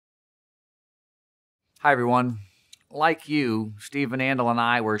Hi, everyone. Like you, Steve Van Andel and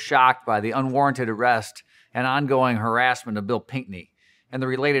I were shocked by the unwarranted arrest and ongoing harassment of Bill Pinckney and the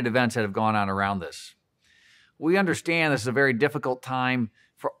related events that have gone on around this. We understand this is a very difficult time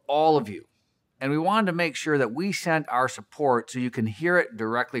for all of you, and we wanted to make sure that we sent our support so you can hear it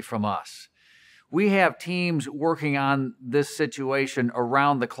directly from us. We have teams working on this situation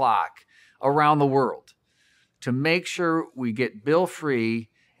around the clock, around the world, to make sure we get Bill free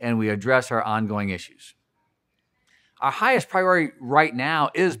and we address our ongoing issues. Our highest priority right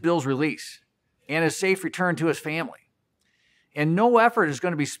now is Bill's release and his safe return to his family. And no effort is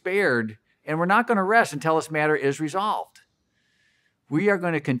going to be spared, and we're not going to rest until this matter is resolved. We are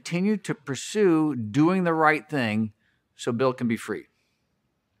going to continue to pursue doing the right thing so Bill can be free.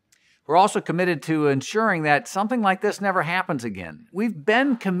 We're also committed to ensuring that something like this never happens again. We've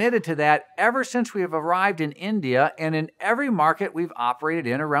been committed to that ever since we have arrived in India and in every market we've operated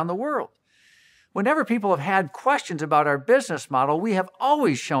in around the world. Whenever people have had questions about our business model, we have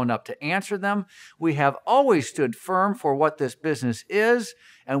always shown up to answer them. We have always stood firm for what this business is,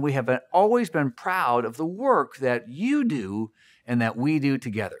 and we have always been proud of the work that you do and that we do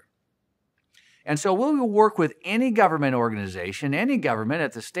together. And so we will work with any government organization, any government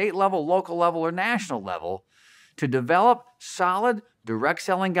at the state level, local level, or national level to develop solid direct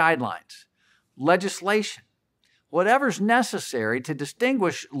selling guidelines, legislation, whatever's necessary to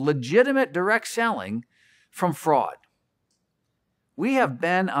distinguish legitimate direct selling from fraud. We have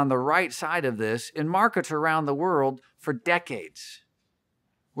been on the right side of this in markets around the world for decades.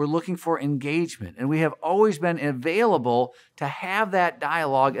 We're looking for engagement, and we have always been available to have that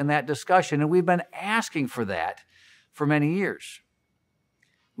dialogue and that discussion, and we've been asking for that for many years.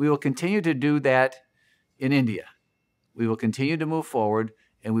 We will continue to do that in India. We will continue to move forward,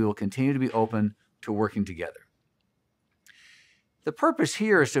 and we will continue to be open to working together. The purpose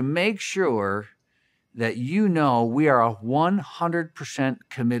here is to make sure that you know we are 100%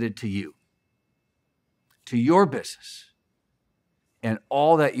 committed to you, to your business, and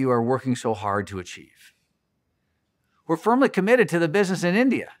all that you are working so hard to achieve. We're firmly committed to the business in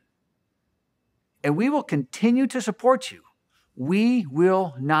India, and we will continue to support you. We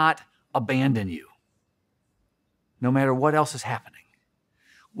will not abandon you, no matter what else is happening.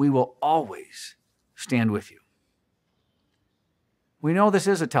 We will always stand with you. We know this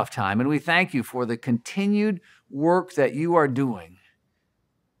is a tough time, and we thank you for the continued work that you are doing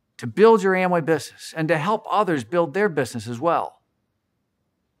to build your Amway business and to help others build their business as well.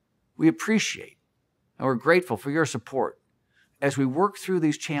 We appreciate and we're grateful for your support as we work through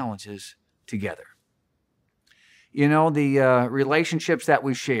these challenges together. You know, the relationships that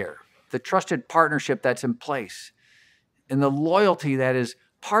we share, the trusted partnership that's in place, and the loyalty that is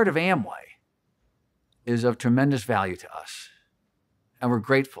part of Amway is of tremendous value to us. And we're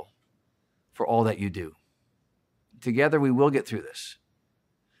grateful for all that you do. Together, we will get through this,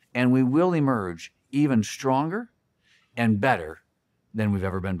 and we will emerge even stronger and better than we've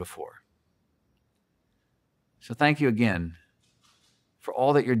ever been before. So thank you again for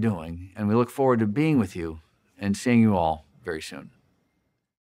all that you're doing, and we look forward to being with you and seeing you all very soon.